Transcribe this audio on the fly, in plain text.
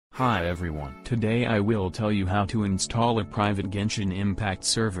Hi everyone. Today I will tell you how to install a private Genshin Impact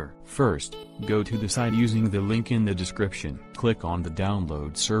server. First, go to the site using the link in the description. Click on the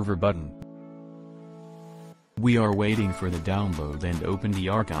download server button. We are waiting for the download and open the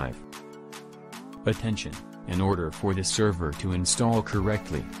archive. Attention! In order for this server to install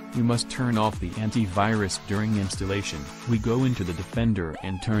correctly, you must turn off the antivirus during installation. We go into the Defender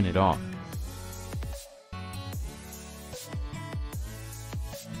and turn it off.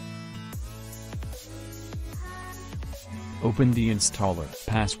 Open the installer.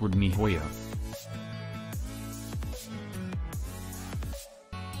 Password mihoyo.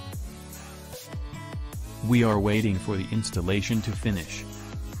 We are waiting for the installation to finish.